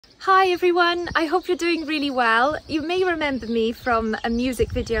Hi everyone, I hope you're doing really well. You may remember me from a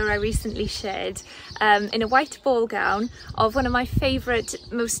music video I recently shared in a white ball gown of one of my favourite,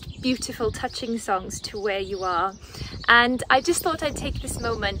 most beautiful, touching songs, To Where You Are. And I just thought I'd take this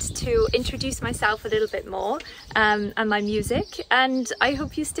moment to introduce myself a little bit more and my music, and I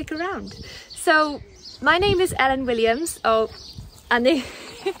hope you stick around. So my name is Ellen Williams,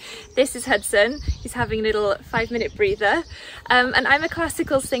 this is Hudson. He's having a little 5-minute breather, and I'm a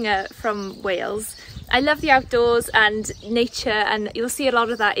classical singer from Wales. I love the outdoors and nature, and you'll see a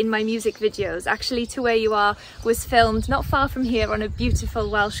lot of that in my music videos. Actually, To Where You Are was filmed not far from here on a beautiful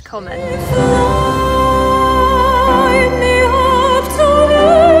Welsh common.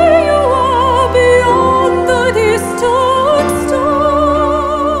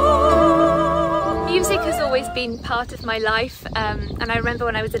 Been part of my life, and I remember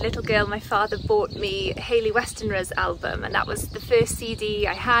when I was a little girl my father bought me Hayley Westenra's album, and that was the first CD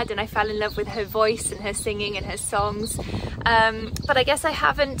I had, and I fell in love with her voice and her singing and her songs. But I guess I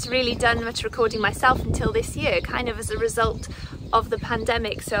haven't really done much recording myself until this year, kind of as a result of the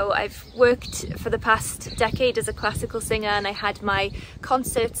pandemic. So I've worked for the past decade as a classical singer, and I had my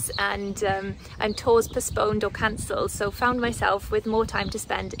concerts and tours postponed or cancelled, so found myself with more time to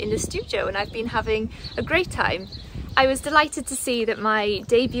spend in the studio, and I've been having a great time. I was delighted to see that my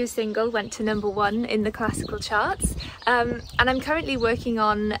debut single went to #1 in the classical charts, and I'm currently working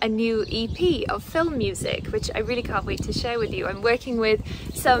on a new EP of film music, which I really can't wait to share with you. I'm working with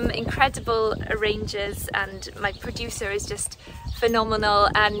some incredible arrangers, and my producer is just phenomenal,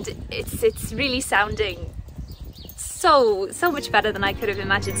 and it's really sounding so much better than I could have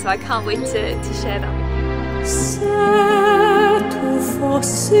imagined, so I can't wait to share that with you. Se tu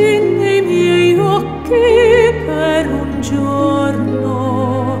fossi nei miei occhi per un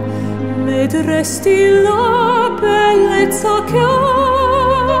giorno, vedresti la bellezza che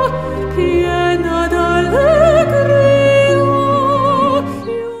ho, piena d'allegria.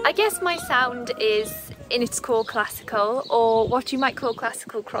 I guess my sound is in its core classical, or what you might call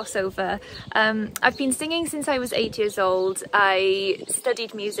classical crossover. I've been singing since I was 8 years old. I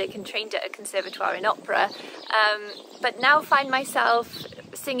studied music and trained at a conservatoire in opera, but now find myself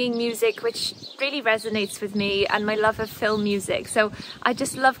singing music which really resonates with me and my love of film music. So I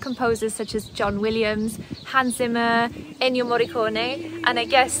just love composers such as John Williams, Hans Zimmer, Ennio Morricone, and I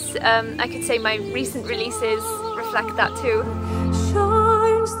guess I could say my recent releases reflect that too.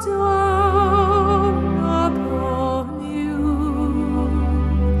 Shines down upon you,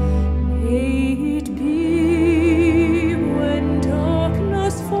 may it be when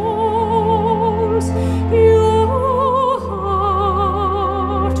darkness falls, your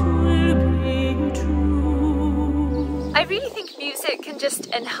heart will be true. I really think music can just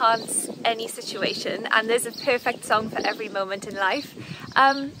enhance any situation, and there's a perfect song for every moment in life.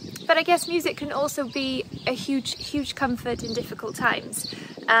 But I guess music can also be a huge comfort in difficult times,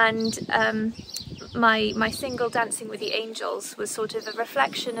 and my single Dancing with the Angels was sort of a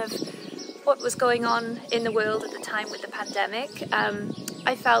reflection of what was going on in the world at the time with the pandemic.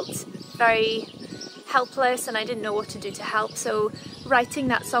 I felt very helpless and I didn't know what to do to help, so writing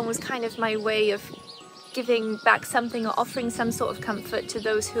that song was kind of my way of giving back something or offering some sort of comfort to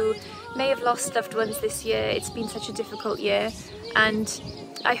those who may have lost loved ones this year. It's been such a difficult year, and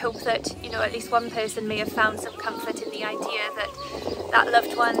I hope that, you know, at least one person may have found some comfort in the idea that that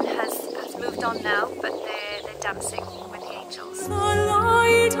loved one has moved on now, but they're dancing with the angels. The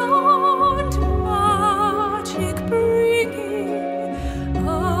light and magic bringing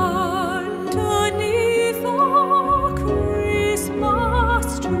underneath the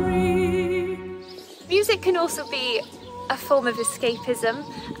Christmas tree. Music can also be a form of escapism,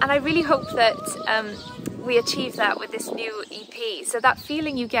 and I really hope that we achieve that with this new EP. So that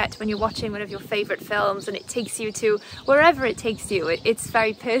feeling you get when you're watching one of your favourite films and it takes you to wherever it takes you, it's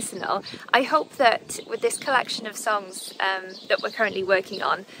very personal. I hope that with this collection of songs that we're currently working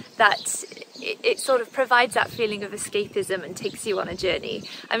on, that it sort of provides that feeling of escapism and takes you on a journey.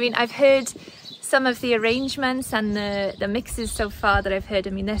 I mean, I've heard some of the arrangements and the mixes so far that I've heard.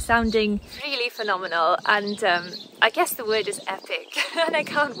 I mean, they're sounding really phenomenal, and I guess the word is epic, and I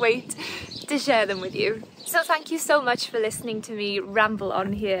can't wait to share them with you. So thank you so much for listening to me ramble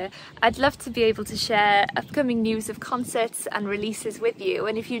on here. I'd love to be able to share upcoming news of concerts and releases with you,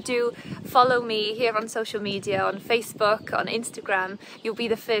 and if you do follow me here on social media, on Facebook, on Instagram, you'll be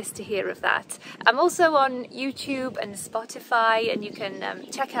the first to hear of that. I'm also on YouTube and Spotify, and you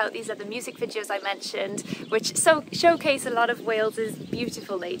can check out these other music videos I mentioned, which showcase a lot of Wales's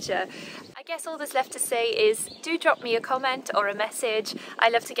beautiful nature. I guess guess all that's left to say is do drop me a comment or a message. I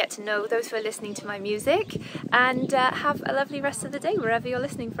love to get to know those who are listening to my music, and have a lovely rest of the day wherever you're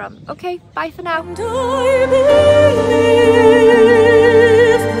listening from. Okay, bye for now. And I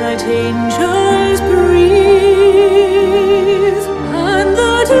believe that angels